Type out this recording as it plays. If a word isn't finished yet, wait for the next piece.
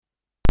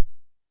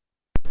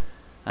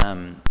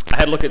I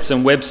had a look at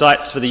some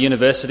websites for the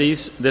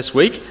universities this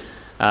week.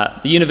 The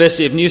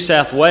University of New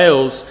South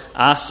Wales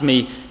asked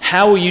me,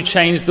 how will you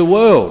change the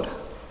world?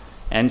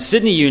 And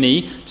Sydney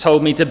Uni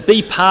told me to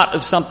be part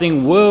of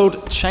something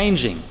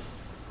world-changing.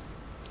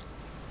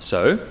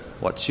 So,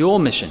 what's your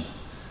mission?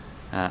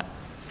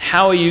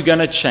 How are you going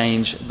to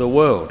change the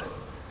world?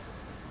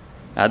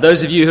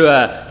 Those of you who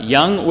are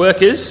young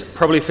workers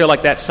probably feel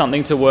like that's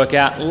something to work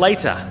out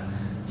later.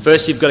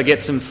 First, you've got to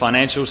get some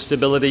financial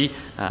stability,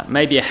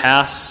 maybe a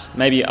house,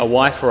 maybe a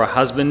wife or a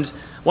husband.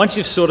 Once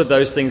you've sorted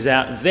those things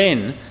out,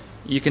 then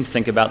you can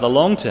think about the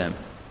long term.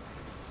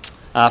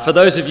 For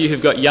those of you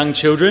who've got young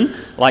children,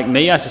 like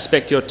me, I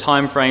suspect your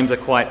time frames are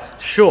quite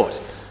short.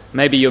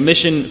 Maybe your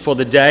mission for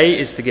the day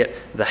is to get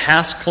the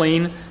house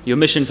clean, your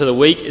mission for the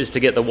week is to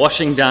get the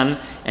washing done,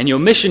 and your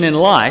mission in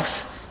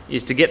life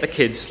is to get the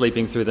kids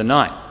sleeping through the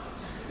night.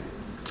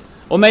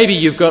 Or maybe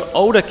you've got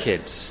older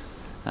kids.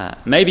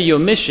 Maybe your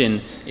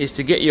mission is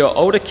to get your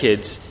older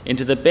kids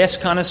into the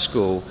best kind of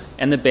school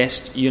and the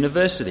best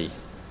university.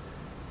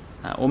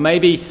 Or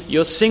maybe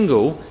you're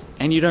single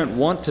and you don't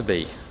want to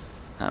be.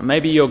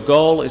 Maybe your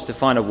goal is to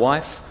find a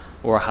wife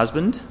or a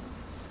husband.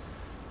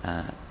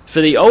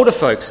 For the older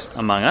folks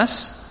among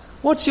us,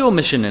 what's your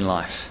mission in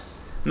life?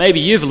 Maybe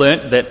you've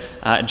learnt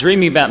that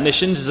dreaming about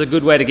missions is a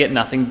good way to get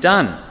nothing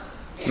done.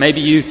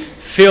 Maybe you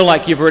feel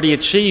like you've already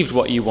achieved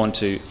what you want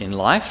to in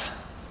life.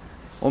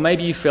 Or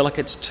maybe you feel like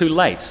it's too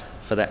late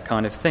for that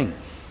kind of thing.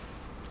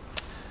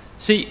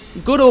 See,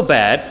 good or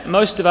bad,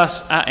 most of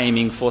us are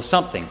aiming for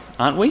something,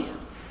 aren't we?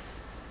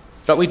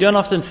 But we don't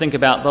often think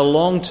about the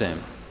long term.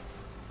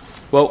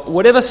 Well,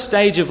 whatever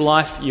stage of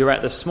life you're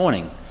at this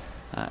morning,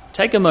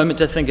 take a moment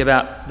to think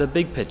about the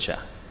big picture.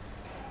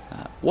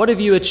 What have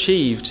you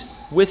achieved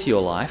with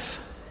your life?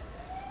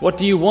 What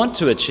do you want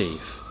to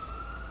achieve?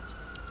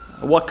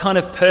 What kind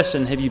of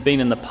person have you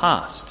been in the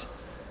past?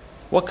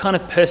 What kind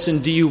of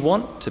person do you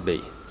want to be?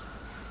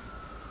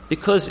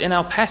 Because in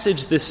our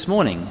passage this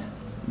morning,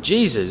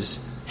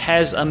 Jesus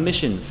has a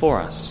mission for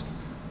us.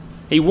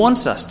 He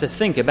wants us to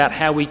think about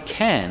how we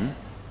can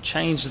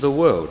change the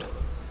world.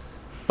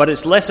 But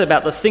it's less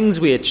about the things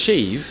we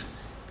achieve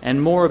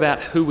and more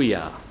about who we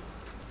are.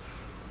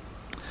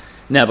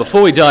 Now,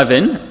 before we dive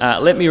in,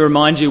 let me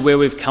remind you where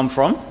we've come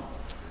from.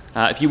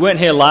 If you weren't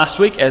here last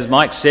week, as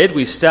Mike said,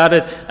 we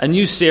started a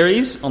new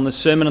series on the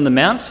Sermon on the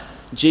Mount,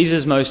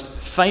 Jesus' most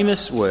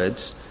famous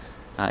words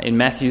in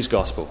Matthew's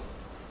Gospel.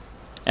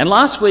 And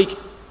last week,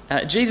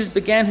 Jesus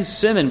began his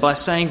sermon by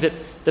saying that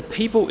the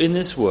people in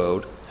this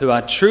world who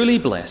are truly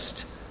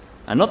blessed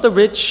are not the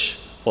rich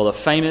or the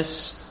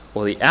famous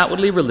or the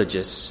outwardly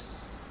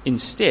religious.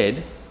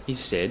 Instead, he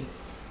said,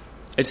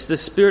 it's the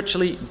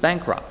spiritually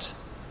bankrupt.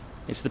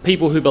 It's the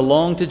people who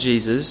belong to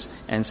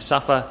Jesus and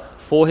suffer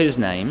for his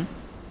name.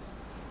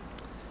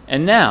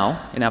 And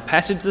now, in our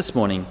passage this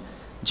morning,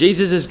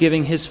 Jesus is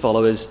giving his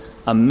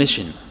followers a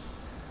mission,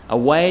 a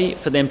way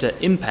for them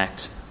to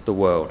impact the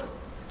world.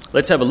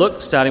 Let's have a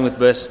look, starting with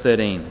verse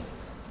 13.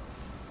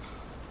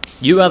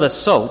 You are the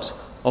salt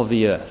of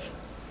the earth.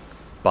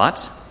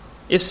 But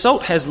if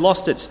salt has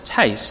lost its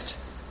taste,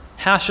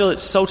 how shall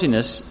its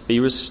saltiness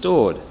be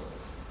restored?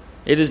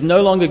 It is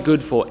no longer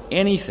good for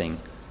anything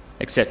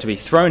except to be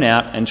thrown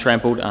out and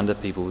trampled under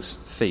people's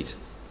feet.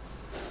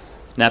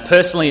 Now,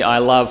 personally, I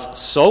love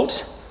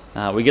salt.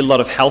 We get a lot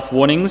of health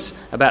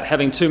warnings about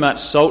having too much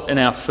salt in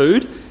our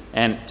food,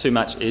 and too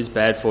much is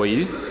bad for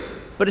you.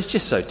 But it's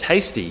just so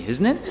tasty,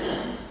 isn't it?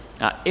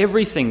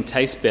 Everything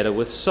tastes better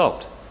with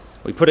salt.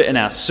 We put it in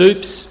our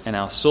soups and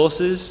our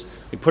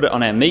sauces. We put it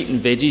on our meat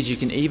and veggies. You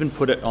can even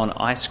put it on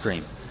ice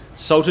cream.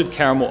 Salted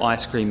caramel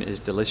ice cream is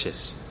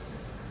delicious.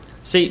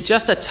 See,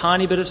 just a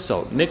tiny bit of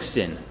salt mixed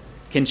in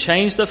can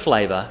change the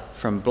flavour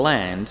from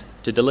bland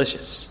to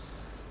delicious.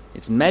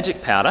 It's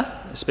magic powder,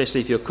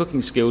 especially if your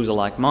cooking skills are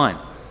like mine.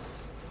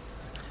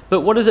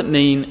 But what does it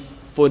mean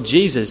for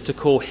Jesus to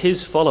call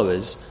his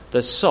followers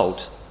the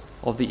salt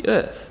of the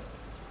earth?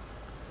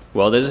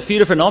 Well, there's a few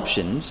different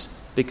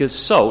options because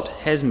salt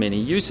has many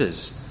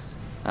uses.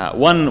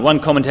 One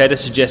commentator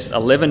suggests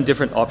 11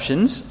 different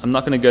options. I'm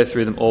not going to go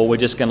through them all. We're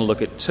just going to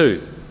look at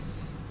 2.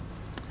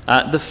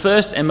 The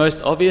first and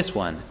most obvious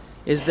one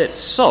is that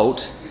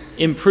salt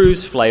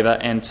improves flavour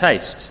and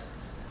taste.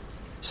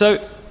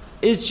 So,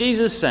 is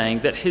Jesus saying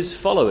that his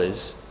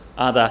followers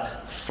are the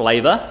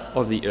flavour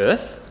of the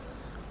earth?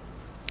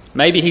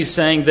 Maybe he's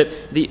saying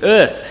that the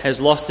earth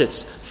has lost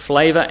its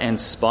flavour and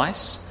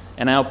spice,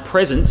 and our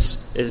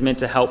presence is meant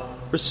to help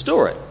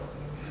restore it.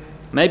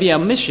 Maybe our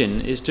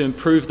mission is to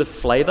improve the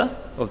flavour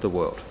of the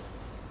world.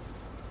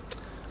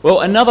 Well,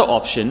 another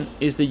option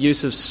is the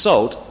use of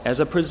salt as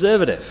a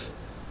preservative.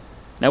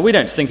 Now, we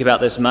don't think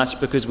about this much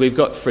because we've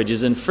got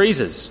fridges and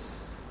freezers.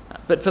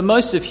 But for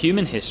most of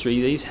human history,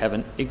 these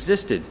haven't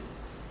existed.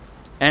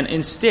 And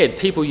instead,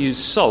 people use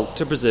salt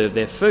to preserve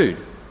their food.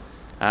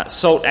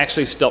 Salt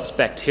actually stops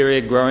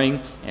bacteria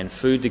growing and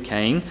food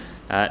decaying.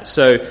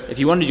 So if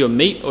you wanted your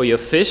meat or your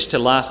fish to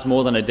last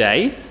more than a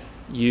day,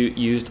 you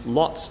used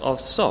lots of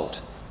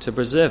salt to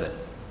preserve it.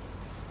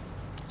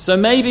 So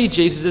maybe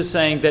Jesus is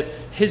saying that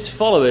his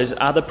followers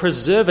are the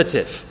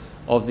preservative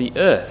of the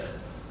earth.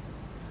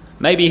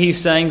 Maybe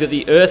he's saying that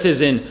the earth is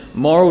in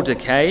moral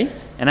decay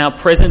and our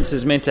presence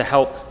is meant to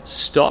help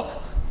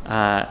stop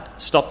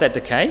that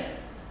decay.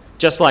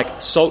 Just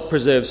like salt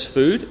preserves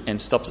food and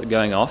stops it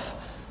going off,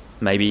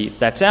 maybe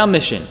that's our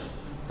mission,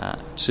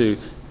 to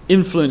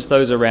influence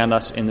those around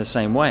us in the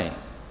same way.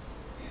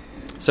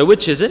 So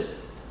which is it?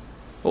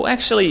 Well,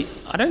 actually,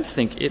 I don't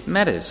think it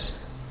matters.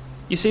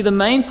 You see, the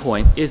main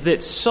point is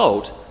that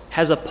salt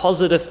has a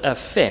positive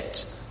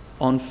effect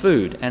on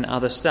food and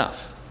other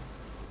stuff.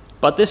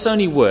 But this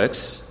only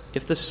works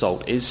if the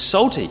salt is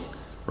salty,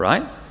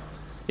 right?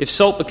 If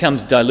salt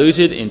becomes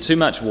diluted in too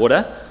much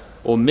water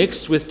or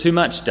mixed with too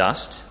much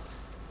dust,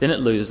 then it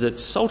loses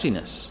its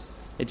saltiness.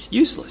 It's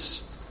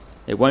useless.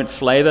 It won't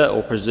flavour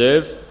or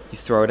preserve. You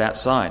throw it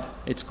outside.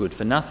 It's good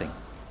for nothing.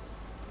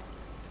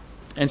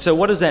 And so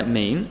what does that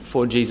mean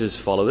for Jesus'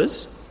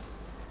 followers?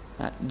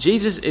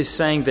 Jesus is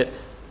saying that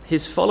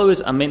his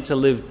followers are meant to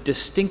live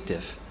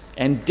distinctive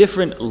and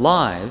different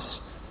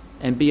lives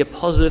and be a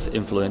positive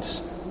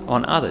influence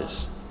on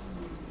others.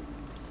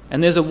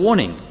 And there's a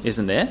warning,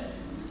 isn't there?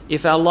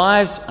 If our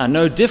lives are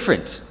no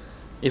different,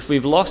 if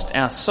we've lost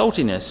our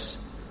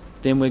saltiness,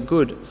 then we're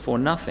good for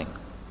nothing.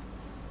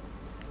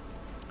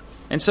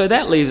 And so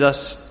that leaves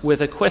us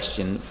with a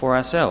question for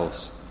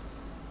ourselves.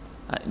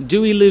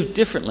 Do we live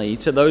differently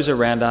to those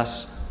around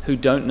us who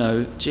don't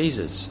know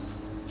Jesus?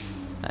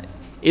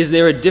 Is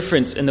there a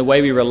difference in the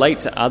way we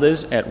relate to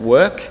others at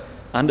work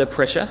under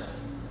pressure?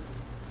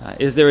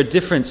 Is there a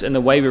difference in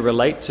the way we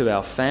relate to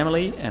our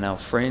family and our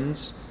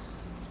friends?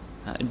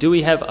 Do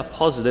we have a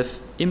positive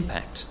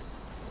impact?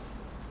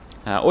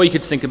 Or you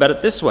could think about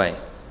it this way.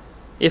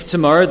 If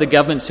tomorrow the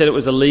government said it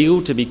was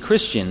illegal to be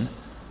Christian,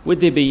 would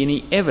there be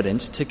any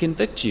evidence to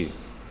convict you?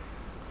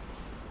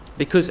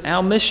 Because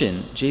our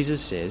mission,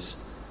 Jesus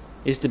says,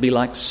 is to be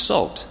like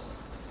salt,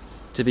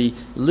 to be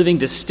living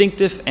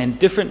distinctive and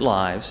different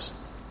lives,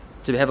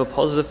 to have a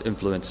positive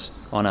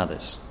influence on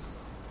others.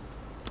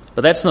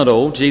 But that's not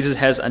all. Jesus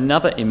has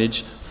another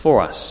image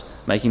for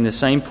us, making the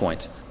same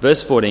point.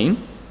 Verse 14,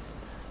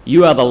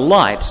 "You are the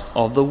light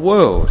of the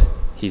world,"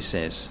 he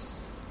says.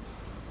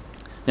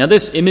 Now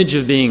this image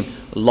of being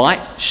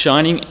light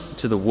shining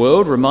to the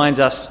world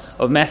reminds us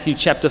of Matthew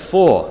chapter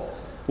 4,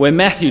 where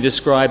Matthew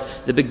described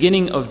the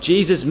beginning of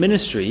Jesus'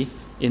 ministry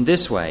in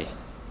this way.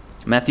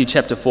 Matthew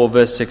chapter 4,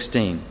 verse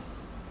 16.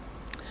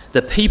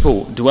 "The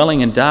people dwelling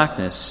in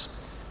darkness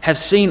have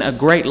seen a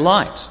great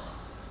light,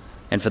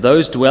 and for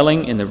those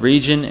dwelling in the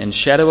region and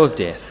shadow of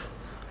death,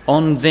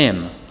 on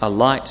them a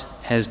light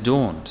has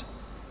dawned."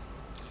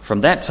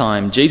 From that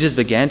time, Jesus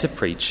began to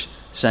preach,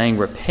 saying,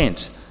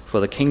 "Repent,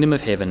 for the kingdom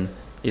of heaven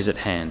is at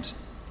hand."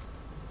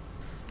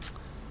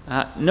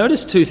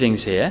 Notice two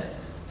things here.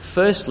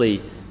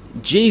 Firstly,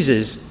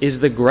 Jesus is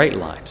the great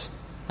light.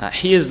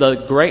 He is the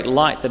great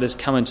light that has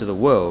come into the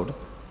world.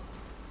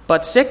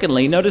 But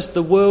secondly, notice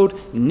the world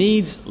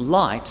needs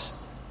light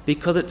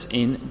because it's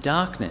in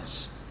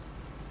darkness.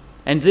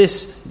 And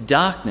this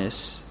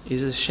darkness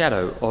is a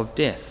shadow of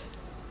death.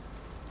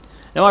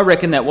 Now, I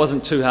reckon that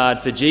wasn't too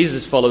hard for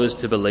Jesus' followers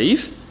to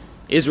believe.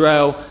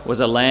 Israel was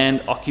a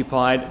land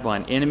occupied by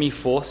an enemy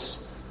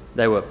force.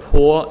 They were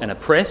poor and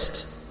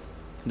oppressed.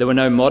 There were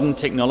no modern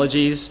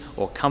technologies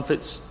or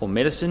comforts or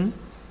medicine.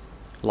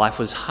 Life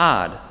was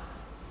hard.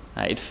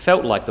 It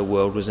felt like the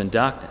world was in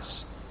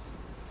darkness.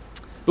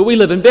 But we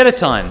live in better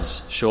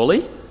times,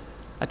 surely.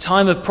 A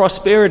time of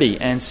prosperity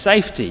and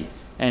safety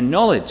and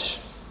knowledge.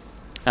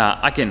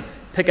 I can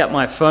pick up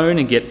my phone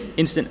and get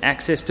instant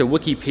access to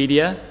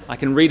Wikipedia. I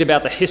can read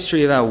about the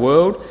history of our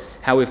world,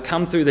 how we've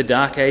come through the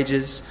Dark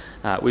Ages.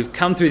 We've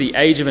come through the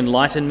Age of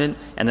Enlightenment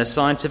and the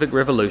Scientific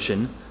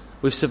Revolution.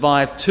 We've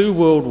survived 2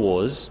 world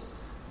wars.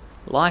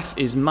 Life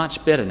is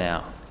much better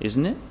now,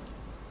 isn't it?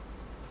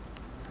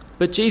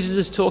 But Jesus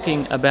is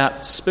talking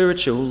about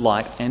spiritual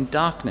light and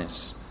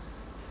darkness.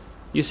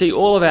 You see,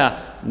 all of our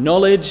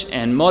knowledge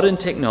and modern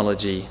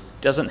technology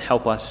doesn't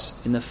help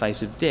us in the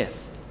face of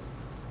death.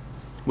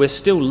 We're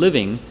still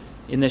living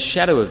in the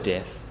shadow of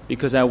death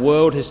because our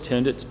world has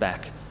turned its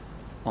back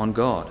on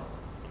God.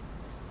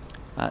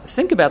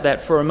 Think about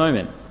that for a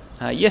moment.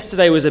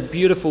 Yesterday was a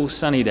beautiful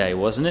sunny day,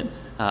 wasn't it?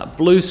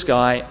 Blue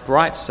sky,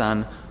 bright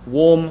sun,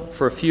 warm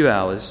for a few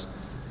hours.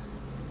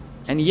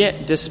 And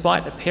yet,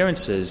 despite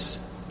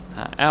appearances,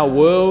 our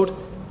world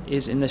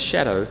is in the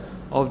shadow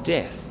of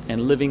death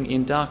and living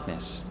in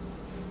darkness.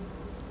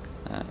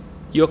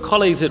 Your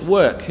colleagues at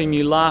work whom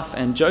you laugh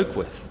and joke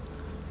with,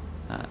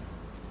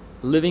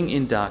 living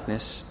in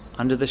darkness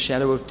under the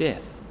shadow of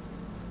death.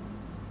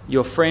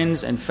 Your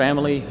friends and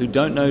family who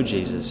don't know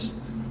Jesus,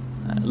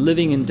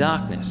 living in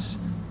darkness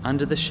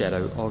under the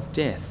shadow of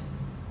death.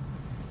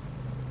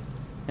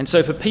 And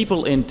so for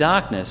people in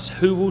darkness,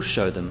 who will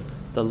show them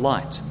the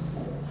light?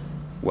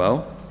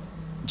 Well,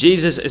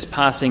 Jesus is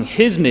passing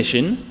his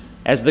mission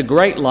as the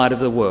great light of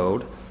the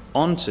world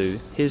onto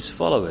his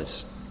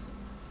followers.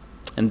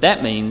 And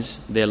that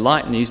means their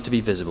light needs to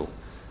be visible.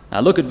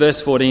 Now look at verse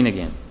 14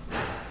 again.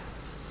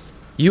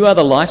 "You are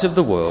the light of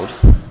the world.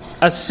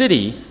 A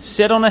city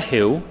set on a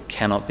hill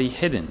cannot be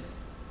hidden,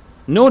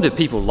 nor do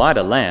people light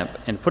a lamp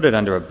and put it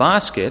under a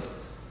basket,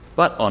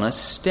 but on a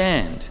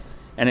stand,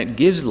 and it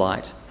gives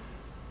light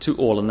to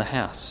all in the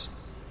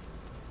house.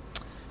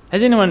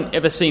 Has anyone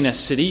ever seen a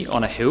city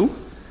on a hill?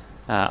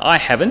 I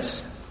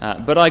haven't,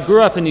 but I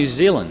grew up in New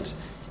Zealand,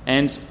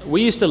 and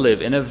we used to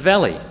live in a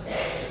valley.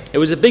 It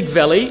was a big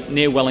valley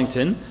near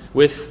Wellington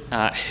with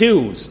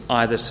hills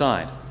either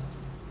side.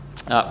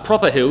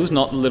 Proper hills,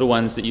 not the little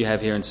ones that you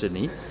have here in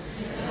Sydney.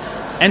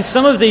 And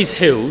some of these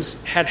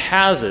hills had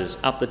houses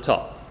up the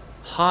top,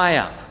 high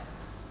up.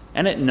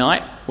 And at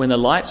night, when the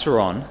lights were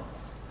on,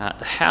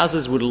 the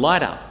houses would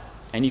light up,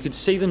 and you could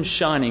see them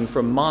shining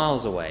from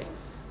miles away,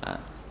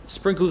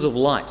 sprinkles of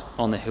light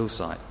on the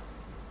hillside.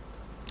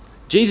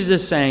 Jesus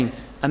is saying,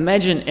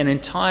 imagine an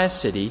entire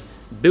city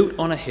built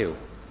on a hill,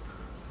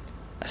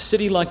 a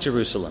city like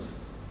Jerusalem.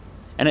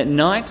 And at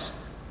night,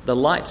 the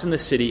lights in the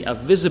city are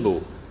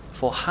visible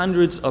for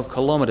hundreds of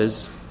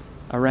kilometres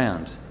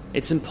around.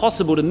 It's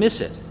impossible to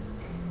miss it.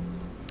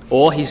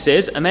 Or, he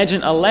says,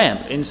 imagine a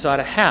lamp inside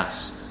a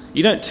house.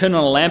 You don't turn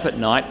on a lamp at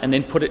night and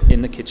then put it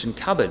in the kitchen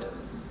cupboard.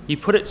 You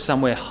put it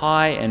somewhere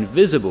high and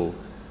visible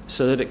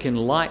so that it can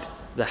light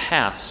the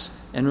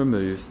house and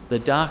remove the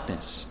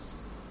darkness.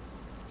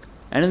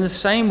 And in the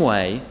same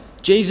way,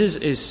 Jesus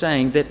is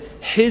saying that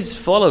his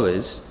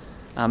followers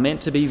are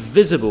meant to be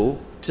visible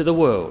to the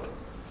world,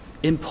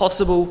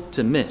 impossible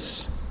to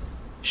miss,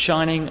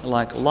 shining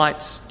like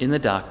lights in the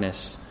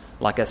darkness,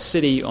 like a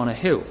city on a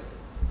hill.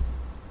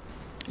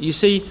 You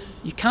see,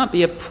 you can't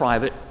be a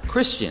private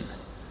Christian.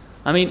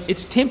 I mean,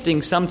 it's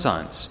tempting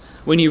sometimes.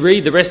 When you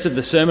read the rest of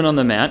the Sermon on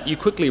the Mount, you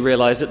quickly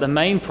realise that the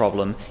main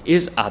problem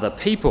is other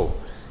people.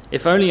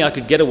 If only I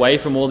could get away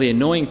from all the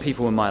annoying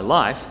people in my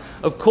life,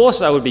 of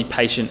course I would be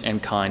patient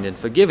and kind and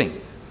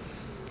forgiving.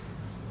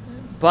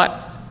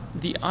 But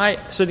the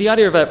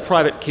idea of a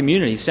private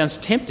community sounds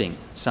tempting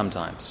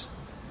sometimes.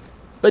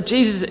 But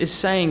Jesus is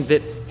saying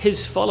that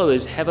his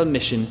followers have a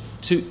mission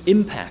to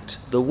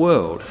impact the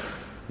world,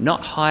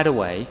 not hide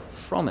away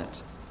from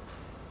it.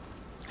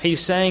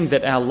 He's saying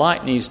that our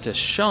light needs to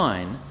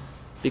shine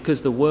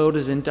because the world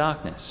is in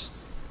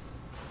darkness.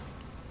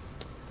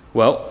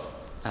 Well,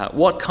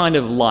 what kind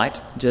of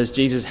light does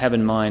Jesus have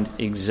in mind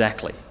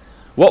exactly?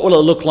 What will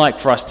it look like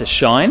for us to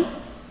shine?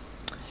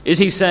 Is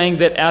he saying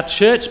that our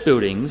church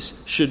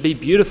buildings should be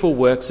beautiful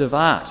works of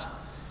art?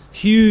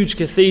 Huge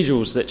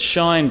cathedrals that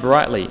shine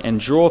brightly and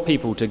draw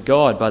people to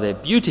God by their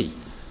beauty.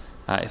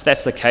 If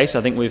that's the case,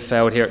 I think we've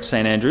failed here at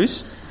St.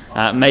 Andrews.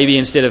 Maybe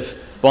instead of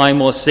buying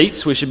more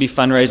seats, we should be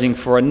fundraising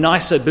for a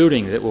nicer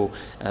building that will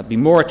be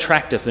more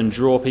attractive and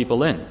draw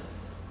people in.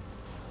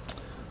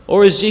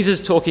 Or is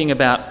Jesus talking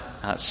about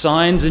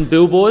signs and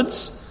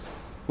billboards?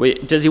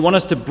 Does he want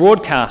us to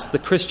broadcast the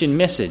Christian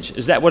message?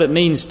 Is that what it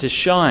means to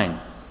shine?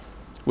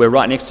 We're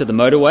right next to the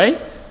motorway.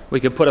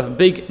 We could put up a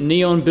big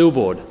neon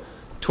billboard,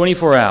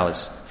 24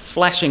 hours,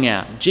 flashing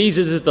out,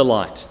 Jesus is the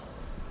light.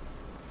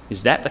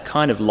 Is that the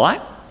kind of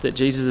light that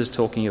Jesus is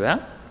talking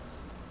about?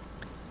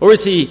 Or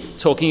is he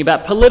talking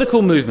about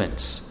political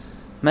movements?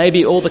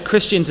 Maybe all the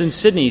Christians in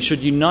Sydney should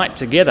unite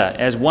together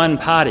as one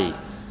party.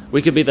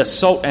 We could be the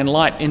Salt and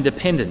Light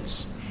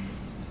Independents.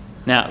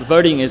 Now,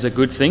 voting is a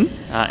good thing,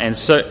 and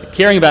so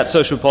caring about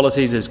social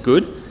policies is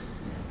good,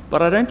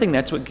 but I don't think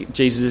that's what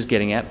Jesus is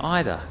getting at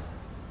either.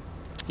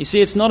 You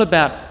see, it's not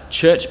about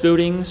church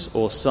buildings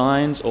or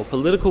signs or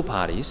political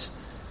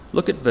parties.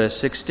 Look at verse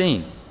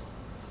 16.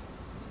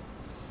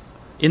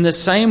 In the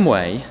same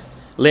way,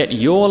 let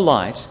your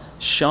light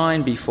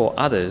shine before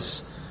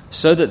others,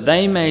 so that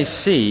they may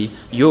see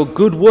your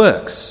good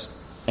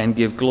works and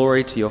give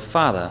glory to your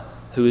Father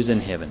who is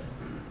in heaven.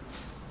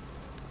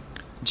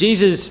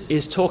 Jesus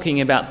is talking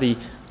about the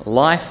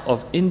life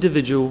of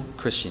individual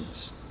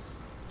Christians,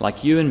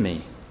 like you and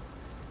me.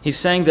 He's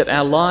saying that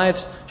our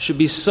lives should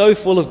be so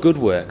full of good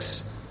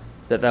works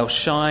that they'll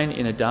shine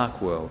in a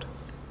dark world.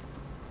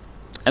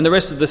 And the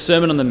rest of the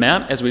Sermon on the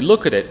Mount, as we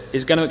look at it,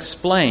 is going to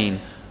explain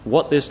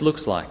what this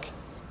looks like.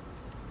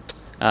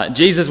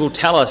 Jesus will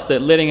tell us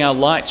that letting our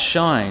light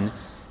shine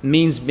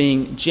means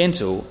being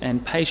gentle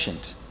and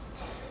patient.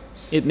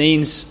 It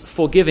means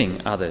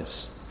forgiving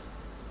others.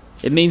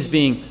 It means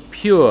being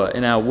pure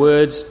in our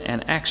words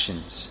and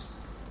actions.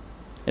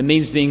 It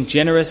means being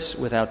generous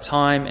with our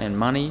time and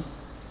money.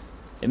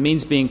 It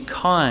means being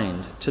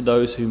kind to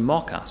those who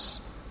mock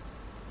us.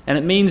 And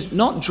it means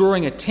not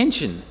drawing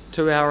attention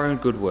to our own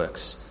good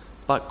works,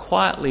 but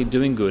quietly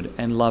doing good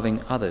and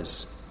loving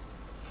others.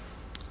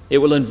 It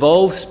will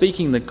involve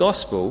speaking the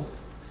gospel,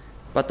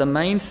 but the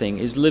main thing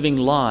is living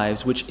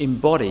lives which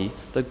embody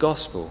the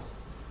gospel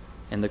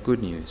and the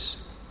good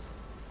news.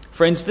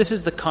 Friends, this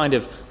is the kind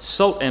of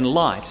salt and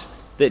light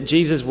that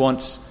Jesus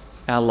wants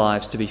our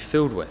lives to be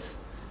filled with.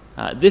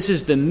 This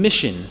is the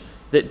mission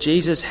that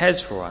Jesus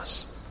has for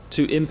us,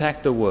 to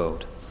impact the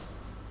world,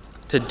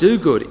 to do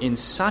good in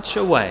such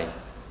a way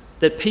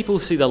that people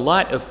see the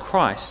light of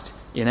Christ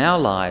in our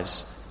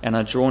lives and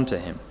are drawn to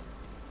him.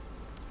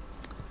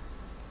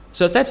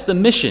 So if that's the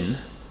mission,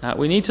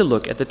 we need to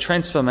look at the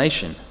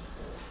transformation.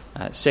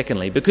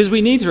 Secondly, because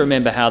we need to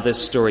remember how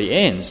this story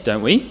ends,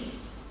 don't we?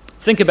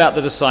 Think about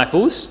the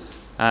disciples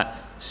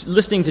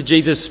listening to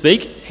Jesus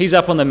speak. He's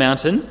up on the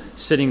mountain,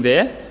 sitting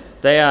there.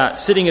 They are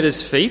sitting at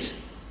his feet.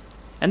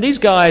 And these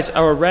guys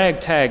are a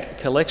ragtag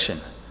collection.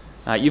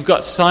 You've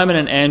got Simon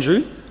and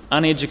Andrew,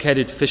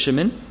 uneducated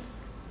fishermen.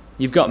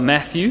 You've got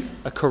Matthew,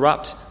 a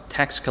corrupt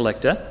tax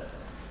collector.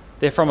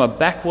 They're from a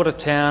backwater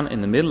town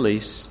in the Middle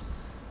East.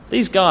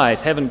 These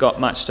guys haven't got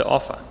much to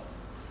offer.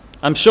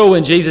 I'm sure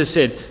when Jesus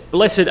said,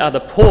 "Blessed are the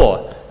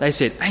poor," they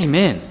said,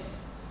 "Amen."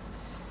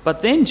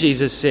 But then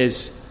Jesus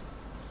says,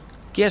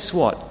 "Guess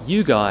what?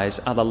 You guys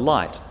are the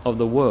light of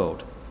the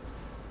world."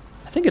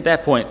 I think at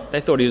that point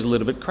they thought he was a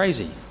little bit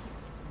crazy.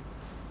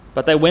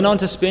 But they went on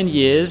to spend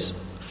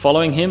years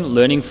following him,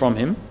 learning from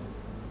him.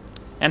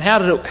 And how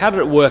did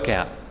it work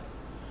out?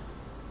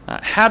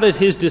 How did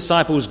his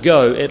disciples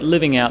go at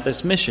living out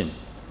this mission?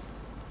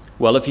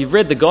 Well, if you've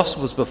read the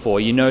Gospels before,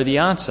 you know the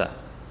answer.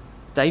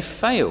 They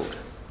failed.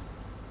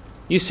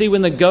 You see,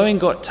 when the going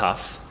got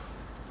tough,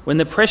 when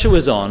the pressure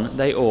was on,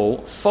 they all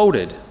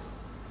folded.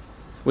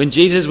 When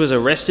Jesus was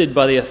arrested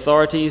by the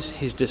authorities,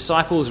 his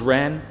disciples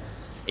ran.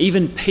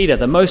 Even Peter,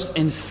 the most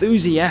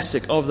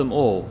enthusiastic of them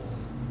all,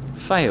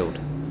 failed.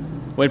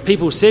 When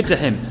people said to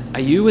him,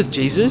 "Are you with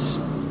Jesus?"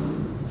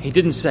 he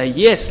didn't say,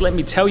 "Yes, let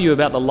me tell you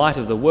about the light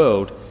of the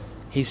world."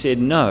 He said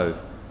no.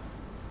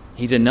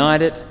 He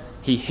denied it.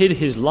 He hid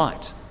his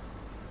light.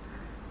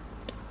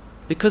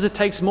 Because it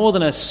takes more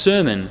than a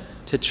sermon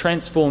to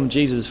transform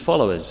Jesus'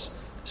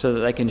 followers so that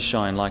they can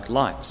shine like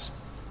lights.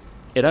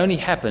 It only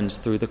happens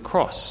through the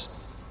cross,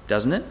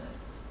 doesn't it?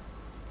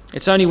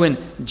 It's only when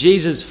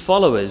Jesus'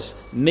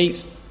 followers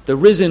meet the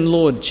risen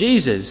Lord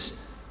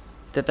Jesus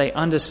that they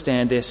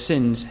understand their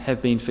sins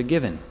have been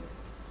forgiven.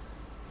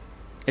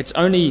 It's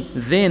only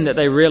then that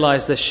they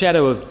realize the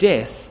shadow of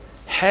death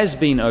has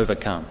been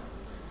overcome.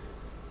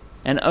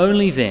 And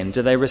only then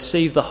do they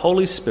receive the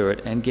Holy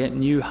Spirit and get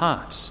new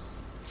hearts.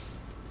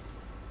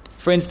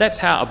 Friends, that's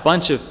how a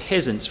bunch of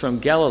peasants from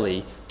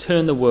Galilee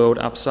turned the world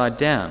upside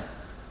down.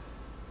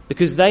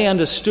 Because they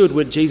understood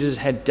what Jesus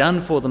had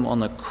done for them on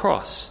the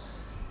cross,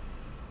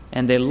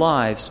 and their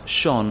lives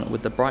shone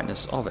with the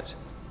brightness of it.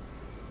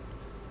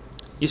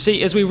 You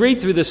see, as we read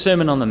through the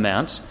Sermon on the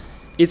Mount,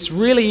 it's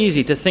really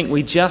easy to think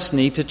we just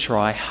need to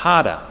try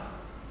harder.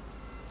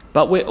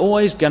 But we're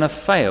always going to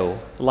fail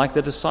like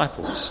the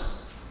disciples.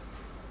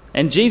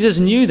 And Jesus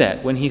knew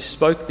that when he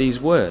spoke these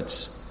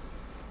words.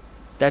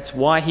 That's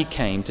why he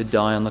came to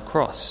die on the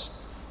cross.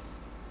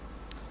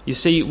 You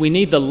see, we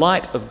need the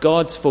light of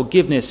God's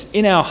forgiveness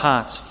in our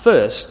hearts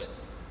first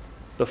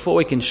before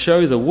we can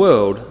show the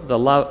world the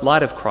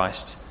light of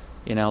Christ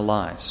in our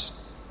lives.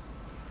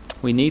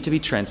 We need to be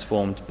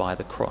transformed by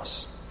the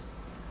cross.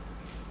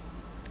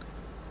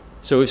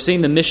 So we've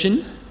seen the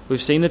mission,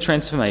 we've seen the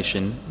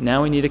transformation,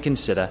 now we need to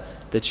consider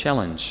the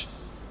challenge.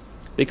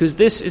 Because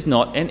this is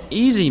not an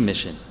easy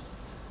mission.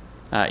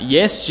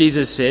 Yes,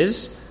 Jesus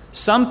says,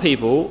 some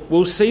people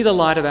will see the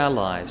light of our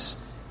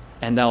lives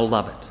and they'll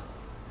love it.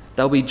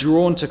 They'll be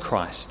drawn to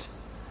Christ.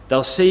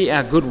 They'll see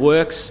our good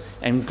works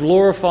and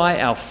glorify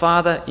our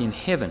Father in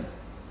heaven.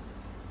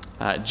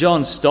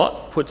 John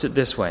Stott puts it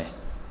this way: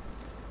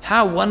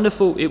 how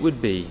wonderful it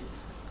would be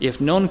if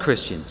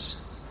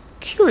non-Christians,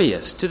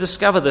 curious to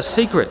discover the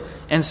secret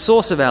and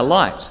source of our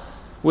light,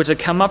 were to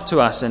come up to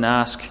us and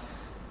ask,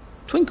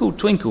 "Twinkle,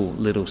 twinkle,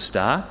 little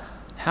star,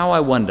 how I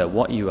wonder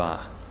what you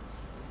are."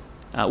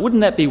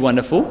 Wouldn't that be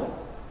wonderful?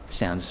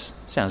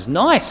 Sounds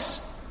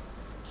nice.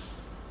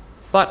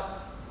 But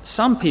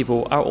some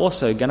people are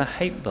also going to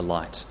hate the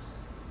light.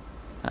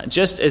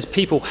 Just as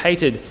people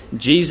hated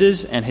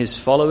Jesus and his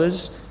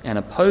followers and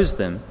opposed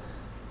them,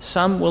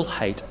 some will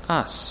hate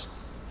us.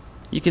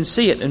 You can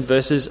see it in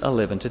verses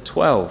 11 to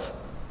 12.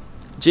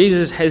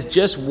 Jesus has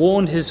just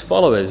warned his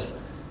followers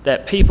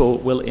that people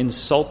will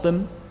insult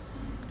them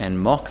and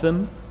mock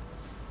them.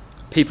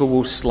 People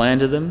will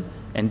slander them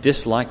and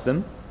dislike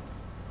them.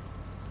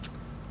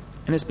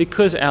 And it's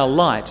because our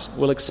light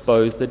will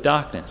expose the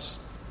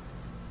darkness.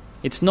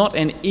 It's not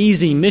an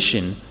easy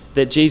mission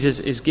that Jesus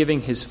is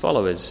giving his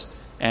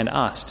followers and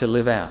us to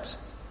live out.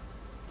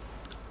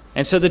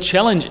 And so the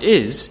challenge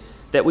is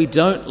that we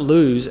don't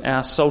lose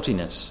our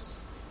saltiness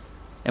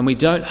and we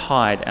don't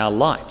hide our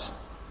light.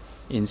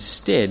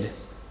 Instead,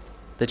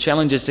 the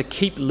challenge is to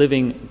keep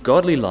living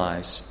godly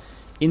lives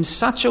in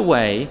such a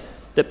way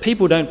that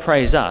people don't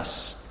praise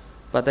us,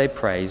 but they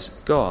praise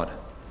God.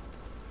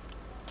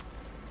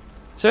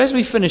 So as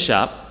we finish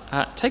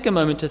up, take a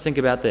moment to think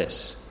about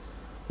this.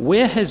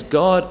 Where has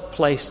God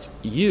placed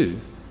you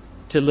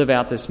to live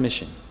out this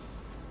mission?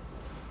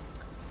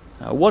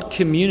 What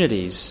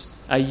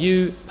communities are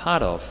you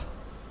part of?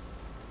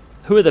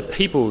 Who are the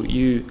people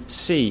you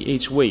see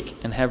each week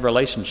and have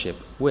relationship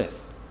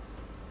with?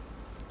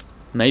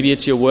 Maybe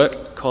it's your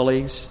work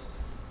colleagues,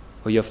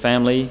 or your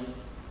family,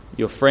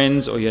 your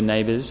friends, or your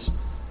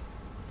neighbours.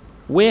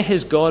 Where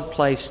has God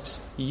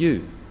placed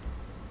you?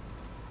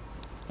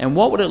 And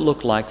what would it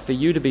look like for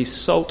you to be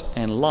salt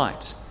and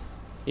light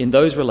in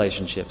those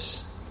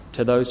relationships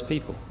to those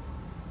people?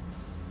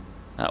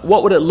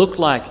 What would it look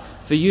like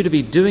for you to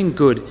be doing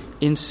good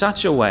in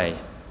such a way,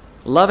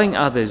 loving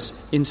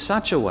others in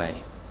such a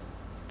way,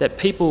 that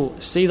people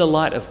see the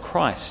light of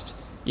Christ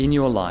in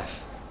your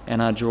life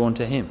and are drawn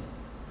to him?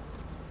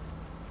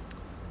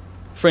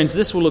 Friends,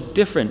 this will look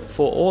different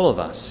for all of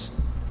us.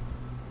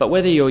 But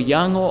whether you're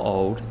young or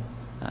old,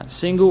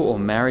 single or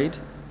married,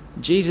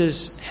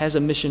 Jesus has a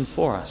mission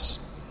for us.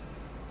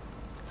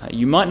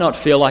 You might not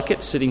feel like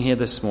it sitting here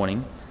this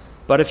morning,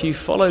 but if you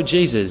follow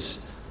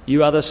Jesus,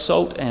 you are the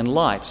salt and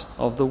light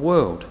of the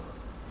world.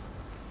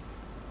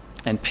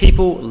 And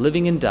people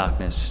living in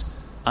darkness,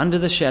 under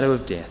the shadow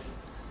of death,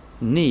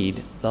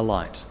 need the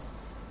light.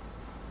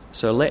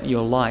 So let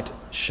your light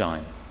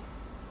shine.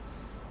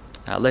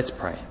 Let's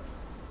pray.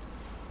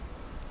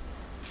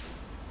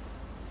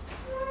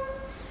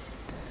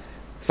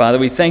 Father,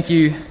 we thank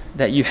you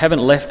that you haven't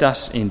left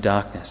us in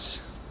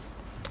darkness.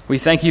 We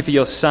thank you for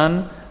your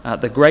Son,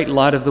 the great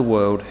light of the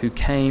world, who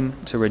came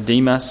to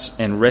redeem us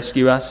and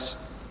rescue us.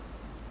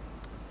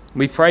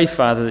 We pray,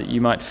 Father, that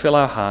you might fill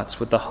our hearts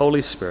with the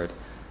Holy Spirit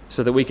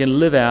so that we can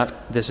live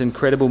out this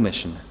incredible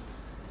mission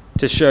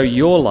to show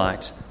your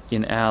light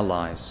in our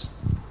lives.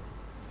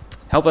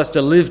 Help us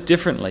to live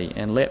differently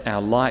and let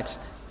our light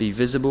be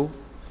visible,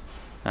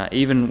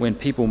 even when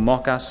people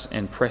mock us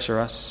and pressure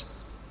us.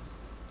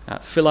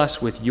 Fill us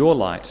with your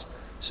light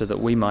so that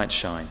we might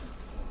shine.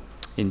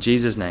 In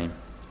Jesus' name,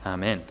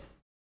 amen.